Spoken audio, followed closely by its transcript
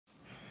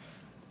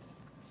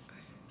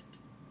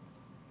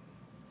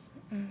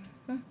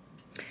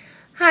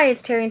Hi,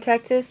 it's Terry in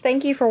Texas.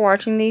 Thank you for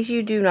watching these.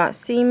 You do not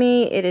see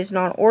me. It is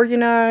not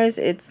organized.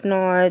 It's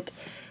not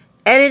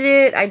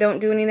edited. I don't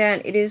do any of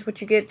that. It is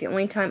what you get. The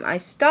only time I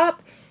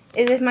stop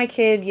is if my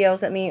kid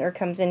yells at me or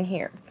comes in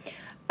here.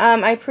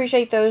 I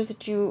appreciate those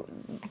that you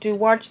do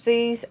watch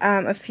these.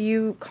 A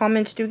few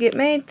comments do get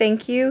made.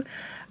 Thank you.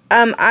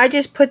 I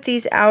just put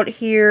these out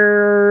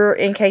here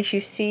in case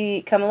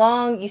you come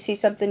along, you see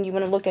something you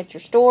want to look at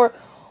your store,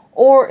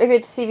 or if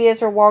it's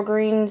CVS or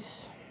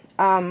Walgreens.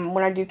 When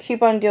I do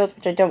coupon deals,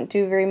 which I don't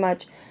do very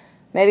much,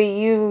 maybe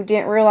you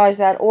didn't realize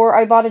that, or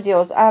Ibotta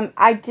deals.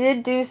 I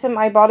did do some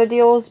Ibotta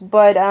deals,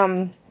 but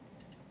I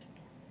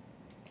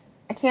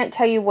can't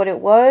tell you what it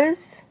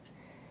was,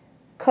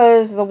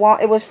 because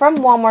it was from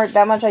Walmart.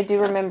 That much I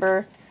do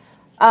remember.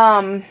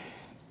 And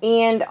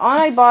on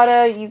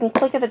Ibotta, you can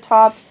click at the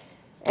top,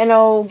 and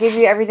it'll give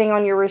you everything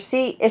on your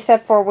receipt,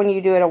 except for when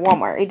you do it at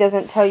Walmart. It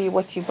doesn't tell you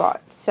what you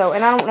bought. So,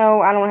 and I don't know,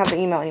 I don't have the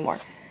email anymore.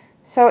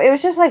 So, it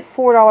was just like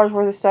 $4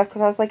 worth of stuff,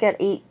 because I was like at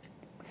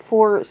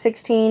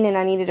 $4.16, and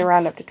I needed to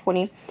round up to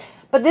 20.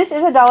 But this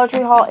is a Dollar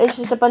Tree haul. It's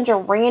just a bunch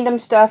of random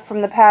stuff from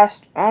the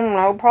past, I don't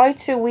know, probably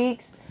 2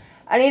 weeks.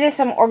 I needed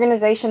some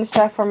organization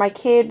stuff for my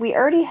kid. We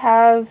already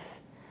have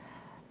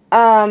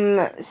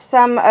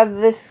some of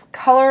this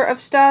color of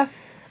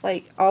stuff,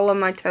 like all of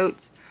my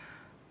totes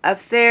up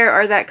there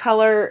are that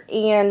color,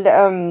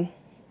 and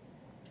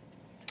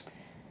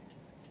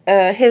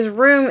his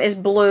room is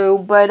blue,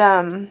 but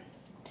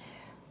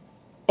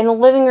in the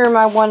living room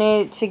I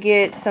wanted to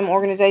get some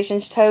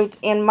organizations totes,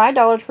 and my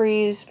Dollar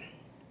Trees,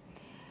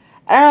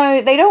 I don't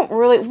know, they don't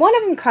really, one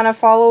of them kind of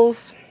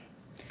follows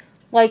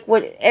like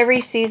what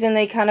every season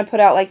they kind of put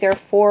out like their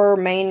 4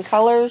 main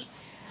colors,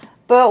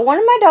 but one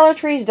of my Dollar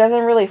Trees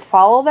doesn't really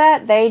follow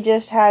that. They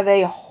just have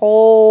a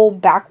whole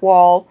back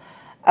wall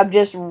of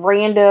just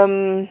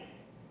random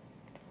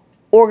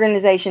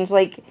organizations,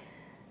 like,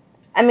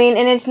 I mean,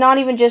 and it's not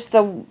even just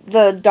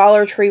the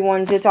Dollar Tree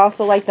ones, it's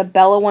also like the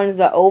Bella ones,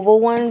 the oval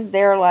ones.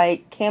 They're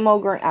like camo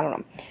green, I don't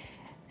know.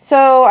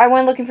 So I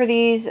went looking for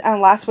these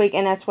last week,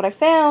 and that's what I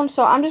found.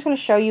 So I'm just going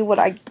to show you what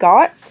I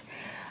got.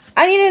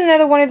 I needed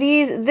another one of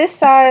these. This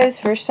size,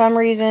 for some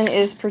reason,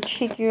 is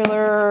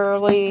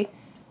particularly,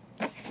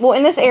 well,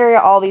 in this area,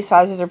 all these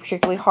sizes are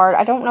particularly hard.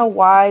 I don't know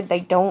why they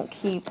don't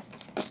keep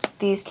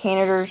these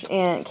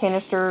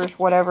canisters,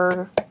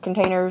 whatever,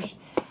 containers.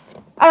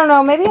 I don't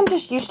know, maybe I'm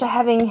just used to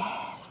having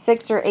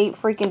 6 or 8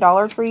 freaking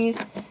Dollar Trees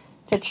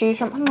to choose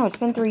from. I don't know, it's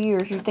been 3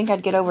 years. You'd think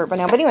I'd get over it by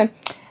now. But anyway,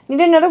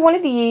 need another one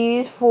of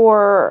these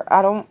for,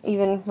 I don't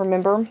even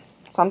remember,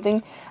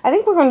 something. I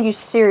think we're going to use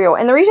cereal.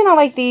 And the reason I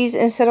like these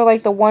instead of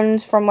like the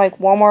ones from like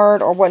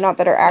Walmart or whatnot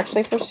that are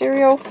actually for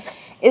cereal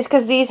is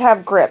because these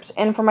have grips.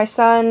 And for my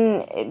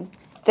son,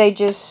 they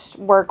just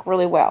work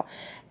really well.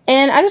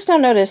 And I just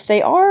don't notice.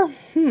 They are, I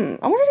wonder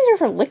if these are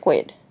for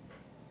liquid.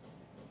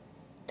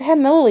 They have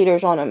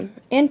milliliters on them,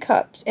 and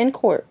cups, and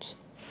quarts.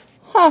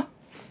 Huh.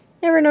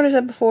 Never noticed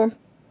that before.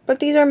 But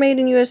these are made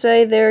in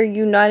USA. They're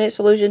United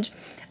Solutions.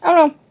 I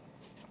don't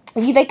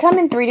know. They come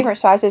in 3 different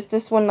sizes.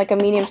 This one, like a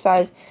medium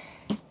size,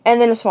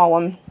 and then a small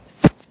one.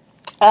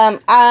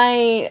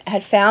 I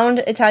had found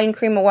Italian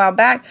cream a while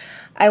back.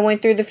 I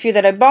went through the few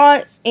that I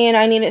bought, and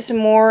I needed some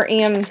more,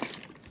 and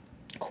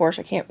of course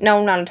I can't,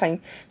 no, not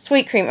Italian,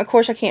 sweet cream. Of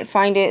course I can't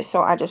find it,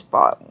 so I just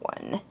bought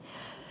one.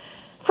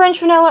 French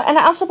vanilla, and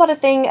I also bought a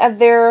thing of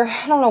their,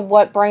 I don't know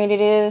what brand it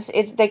is.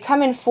 They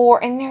come in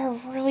 4, and they're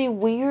really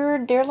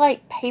weird. They're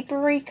like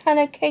papery kind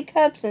of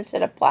K-cups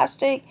instead of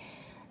plastic.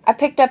 I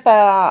picked up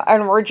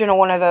an original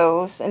one of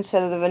those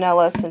instead of the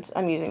vanilla, since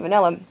I'm using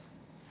vanilla.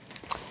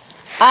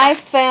 I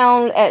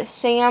found at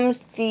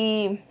Sam's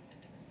I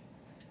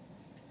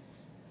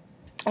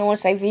don't want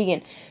to say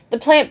vegan, the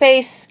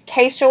plant-based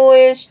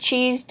queso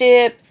cheese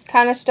dip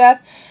kind of stuff.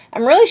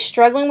 I'm really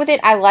struggling with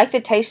it. I like the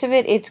taste of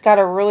it. It's got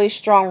a really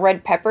strong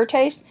red pepper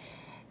taste.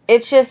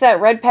 It's just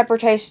that red pepper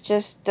taste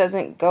just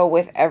doesn't go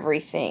with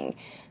everything.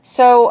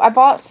 So I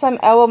bought some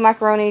Elbow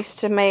macaronis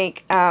to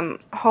make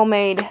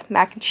homemade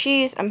mac and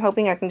cheese. I'm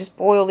hoping I can just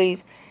boil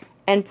these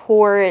and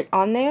pour it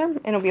on there,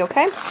 and it'll be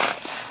okay.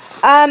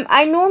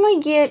 I normally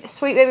get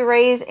Sweet Baby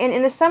Ray's, and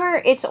in the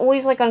summer, it's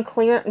always like on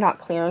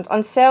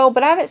on sale,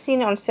 but I haven't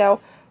seen it on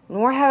sale,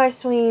 nor have I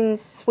seen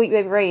Sweet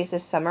Baby Ray's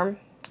this summer.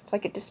 It's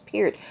like it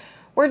disappeared.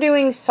 We're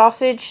doing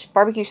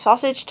barbecue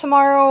sausage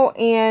tomorrow,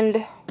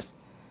 and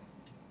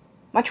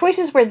my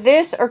choices were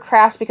this or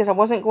Kraft's, because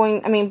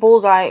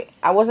Bullseye,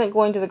 I wasn't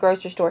going to the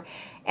grocery store,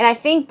 and I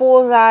think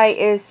Bullseye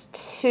is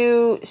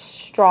too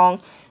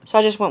strong, so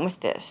I just went with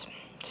this,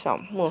 so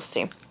we'll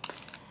see.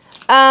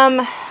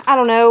 I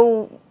don't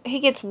know, he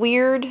gets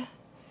weird,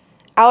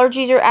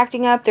 allergies are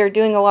acting up, they're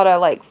doing a lot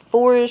of, like,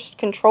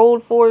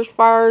 controlled forest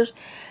fires,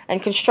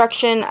 and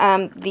construction.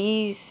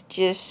 These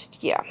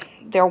just, yeah,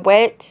 they're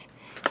wet.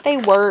 They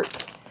work.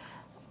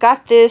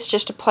 Got this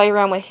just to play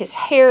around with his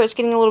hair. It's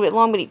getting a little bit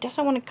long, but he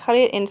doesn't want to cut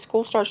it, and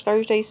school starts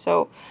Thursday,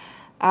 so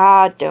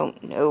I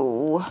don't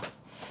know.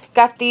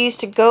 Got these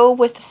to go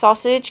with the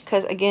sausage,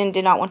 because, again,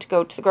 did not want to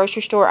go to the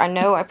grocery store. I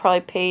know I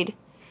probably paid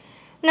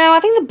No, I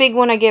think the big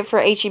one I get for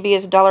H-E-B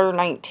is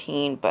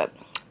 $1.19, but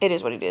it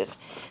is what it is.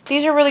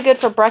 These are really good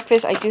for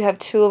breakfast. I do have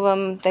 2 of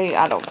them.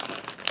 I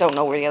don't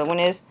know where the other one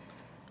is.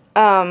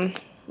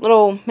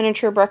 Little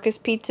miniature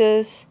breakfast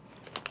pizzas,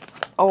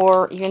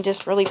 or even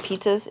just really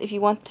pizzas if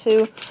you want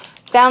to.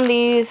 Found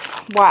these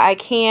while I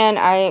can.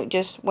 I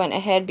just went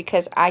ahead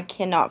because I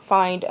cannot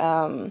find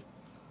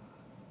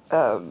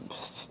the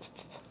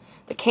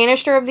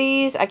canister of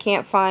these. I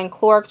can't find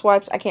Clorox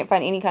wipes. I can't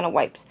find any kind of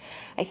wipes.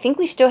 I think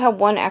we still have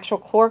one actual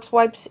Clorox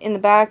wipes in the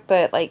back,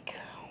 but like,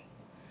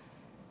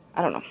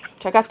 I don't know.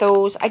 So I got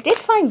those. I did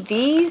find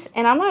these,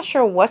 and I'm not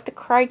sure what the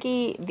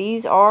crikey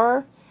these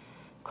are.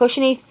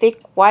 Cushiony thick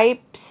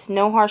wipes,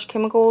 no harsh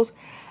chemicals.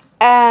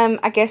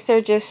 I guess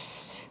they're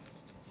just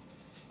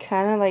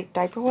kind of like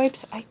diaper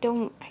wipes. I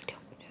don't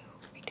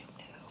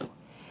know.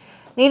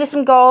 Needed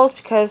some gauze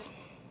because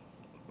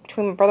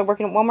between my brother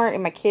working at Walmart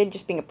and my kid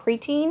just being a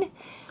preteen,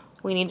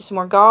 we needed some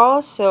more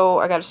gauze, so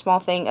I got a small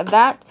thing of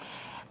that.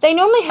 They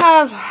normally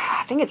have,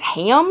 I think it's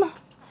ham,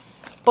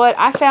 but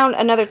I found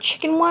another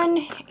chicken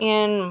one,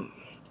 and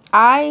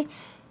I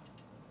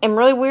am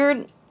really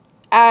weird.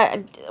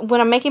 When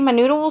I'm making my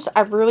noodles,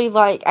 I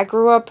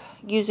grew up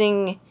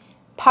using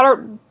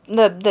powdered,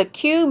 the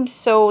cubes,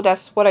 so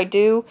that's what I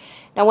do.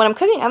 Now, when I'm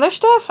cooking other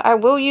stuff, I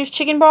will use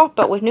chicken broth,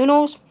 but with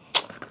noodles,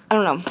 I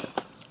don't know.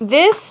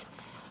 This,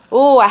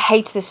 oh, I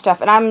hate this stuff,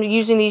 and I'm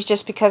using these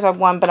just because I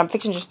won, but I'm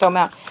fixing to just throw them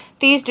out.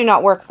 These do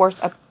not work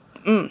worth a,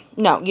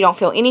 no, you don't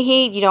feel any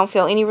heat, you don't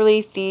feel any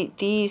relief.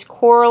 These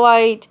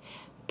Coralite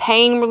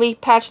pain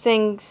relief patch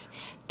things,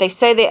 they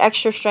say they're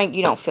extra strength,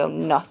 you don't feel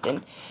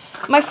nothing.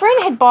 My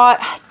friend had bought,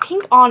 I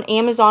think on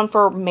Amazon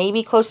for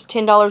maybe close to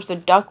 $10, the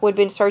duck we'd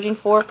been searching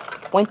for.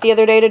 Went the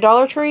other day to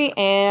Dollar Tree,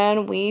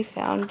 and we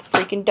found the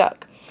freaking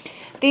duck.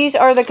 These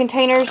are the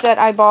containers that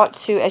I bought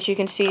to, as you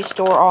can see,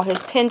 store all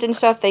his pins and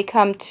stuff. They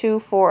come 2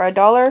 for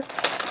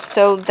 $1.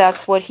 So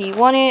that's what he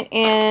wanted,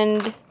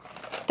 and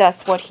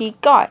that's what he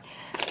got.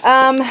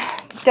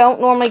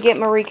 Don't normally get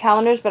Marie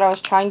calendars, but I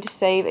was trying to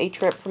save a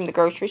trip from the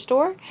grocery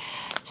store.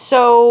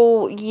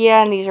 So,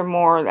 yeah, and these are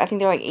more, I think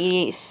they're like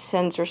 88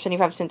 cents or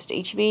 75 cents to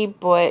H-E-B,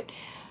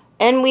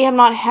 and we have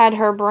not had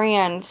her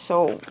brand,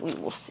 so we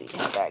will see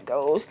how that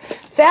goes.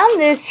 Found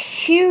this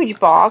huge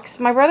box.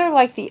 My brother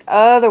liked the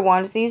other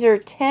ones. These are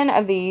 10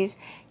 of these,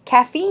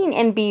 caffeine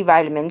and B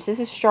vitamins. This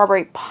is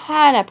strawberry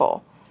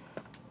pineapple.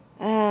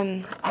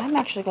 I'm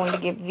actually going to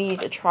give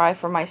these a try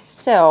for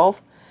myself.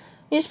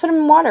 You just put them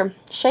in water,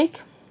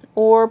 shake,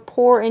 or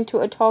pour into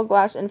a tall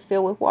glass and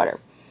fill with water.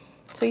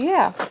 So,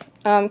 yeah.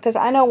 Because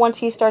I know once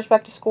he starts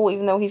back to school,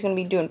 even though he's going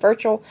to be doing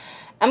virtual,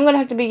 I'm going to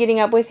have to be getting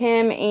up with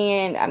him,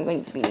 and I'm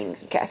going to be needing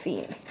some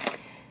caffeine.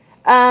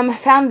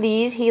 Found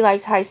these. He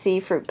likes Hi-C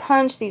fruit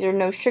punch. These are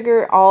no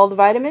sugar, all the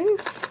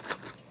vitamins.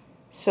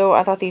 So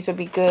I thought these would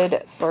be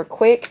good for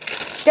quick.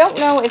 Don't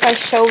know if I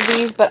showed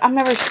these, but I've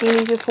never seen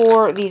these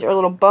before. These are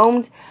little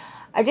bones.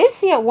 I did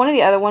see at one of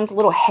the other ones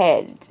little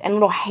heads and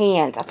little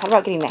hands. I thought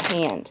about getting the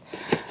hands.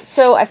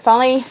 So I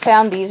finally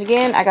found these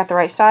again. I got the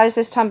right size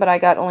this time, but I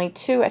got only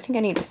 2. I think I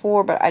need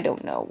 4, but I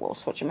don't know. We'll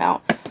switch them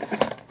out.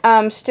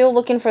 I'm still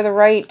looking for the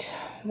right,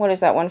 what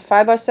is that one?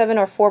 5x7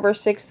 or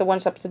 4x6, the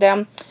one's upside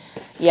down.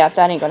 Yeah,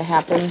 that ain't going to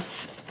happen.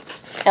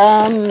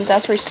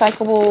 That's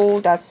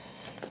recyclable.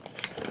 That's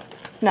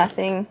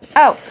nothing.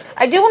 Oh,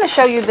 I do want to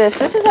show you this.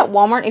 This is at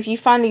Walmart. If you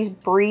find these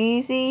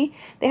Breezy,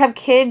 they have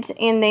kids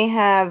and they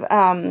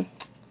have,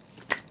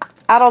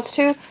 adults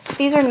too.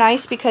 These are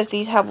nice because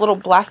these have little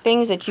black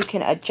things that you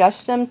can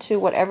adjust them to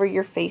whatever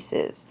your face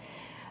is.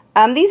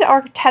 These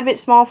are a tad bit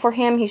small for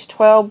him. He's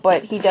 12,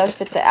 but he does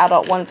fit the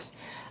adult ones.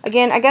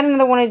 Again, I got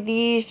another one of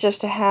these just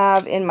to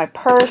have in my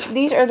purse.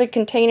 These are the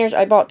containers.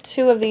 I bought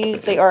 2 of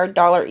these. They are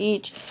 $1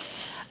 each.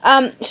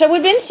 So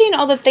we've been seeing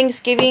all the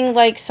Thanksgiving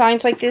like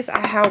signs like this.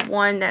 I have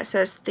one that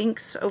says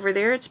Thanks over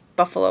there. It's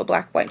Buffalo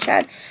Black White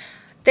Chad.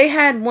 They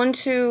had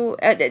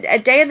a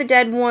Day of the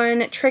Dead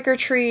one, Trick or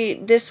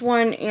Treat, this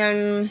one,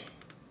 and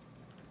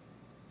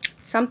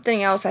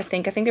something else, I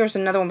think. I think there was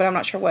another one, but I'm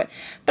not sure what.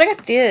 But I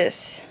got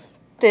this.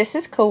 This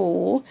is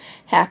cool.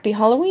 Happy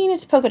Halloween.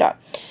 It's polka dot.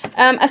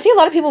 I see a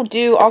lot of people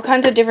do all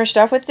kinds of different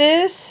stuff with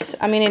this.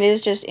 I mean, it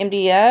is just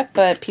MDF,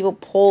 but people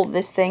pull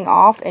this thing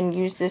off and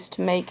use this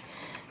to make,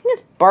 I think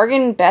it's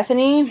Bargain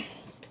Bethany.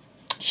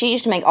 She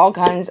used to make all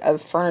kinds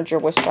of furniture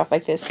with stuff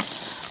like this.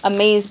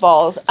 Amaze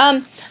balls.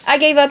 I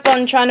gave up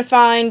on trying to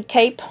find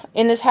tape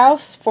in this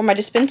house for my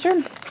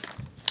dispenser.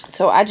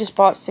 So I just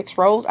bought 6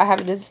 rolls. I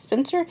have a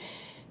dispenser.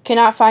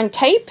 Cannot find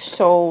tape.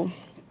 So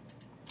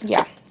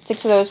yeah,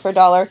 6 of those for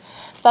 $1.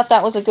 Thought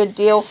that was a good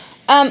deal.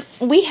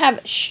 We have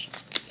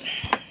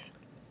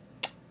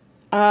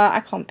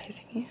I call them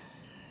pissing.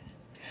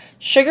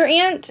 Sugar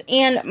ant,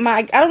 and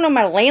I don't know,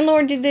 my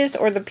landlord did this,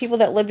 or the people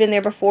that lived in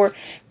there before,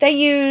 they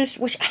used,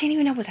 which I didn't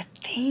even know was a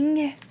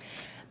thing.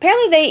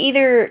 Apparently they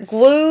either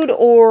glued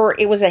or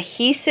it was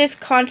adhesive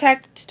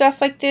contact stuff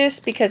like this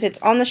because it's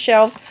on the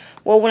shelves.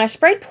 Well, when I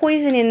sprayed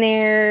poison in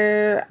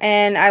there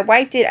and I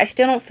wiped it, I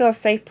still don't feel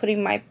safe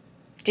putting my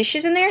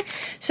dishes in there.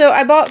 So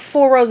I bought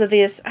 4 rolls of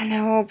this. I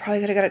know, probably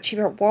could have got it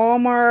cheaper at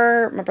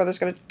Walmart. My brother's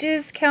got a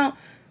discount.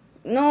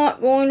 Not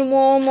going to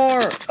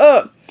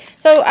Walmart.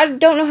 So I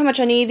don't know how much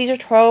I need. These are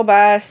 12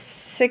 by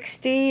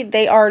 60.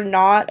 They are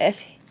not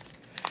as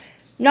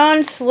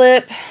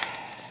non-slip.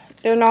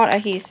 They're not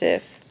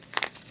adhesive.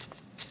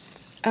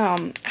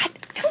 I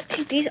don't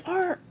think these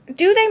are.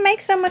 Do they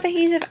make some with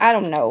adhesive? I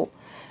don't know.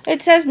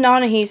 It says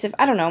non-adhesive.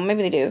 I don't know.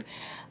 Maybe they do.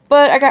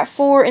 But I got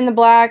 4 in the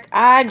black.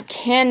 I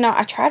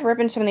tried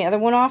ripping some of the other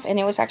one off, and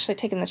it was actually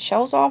taking the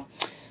shells off.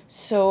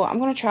 So I'm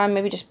going to try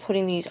maybe just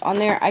putting these on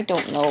there. I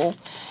don't know.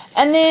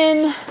 And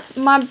then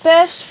my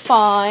best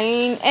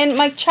find, and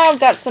my child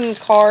got some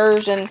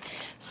cars and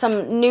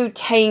some new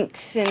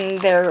tanks, and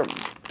they're...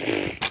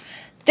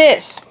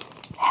 This.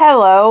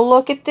 Hello,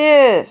 look at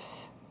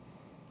this.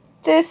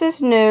 This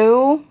is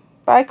new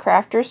by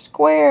Crafter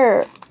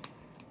Square.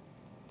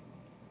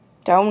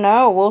 Don't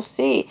know. We'll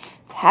see.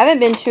 Haven't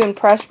been too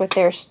impressed with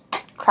their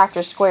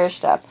Crafter Square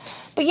stuff.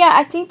 But yeah,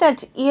 I think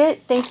that's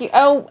it. Thank you.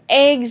 Oh,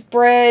 eggs,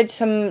 bread,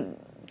 some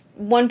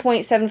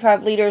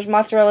 1.75 liters,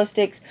 mozzarella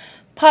sticks,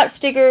 pot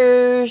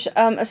stickers,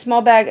 a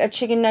small bag of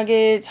chicken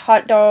nuggets,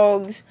 hot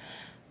dogs,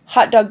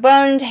 hot dog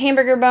buns,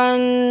 hamburger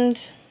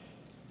buns.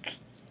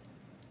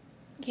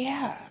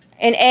 Yeah.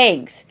 And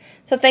eggs.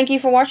 So thank you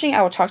for watching.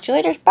 I will talk to you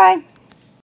later. Bye.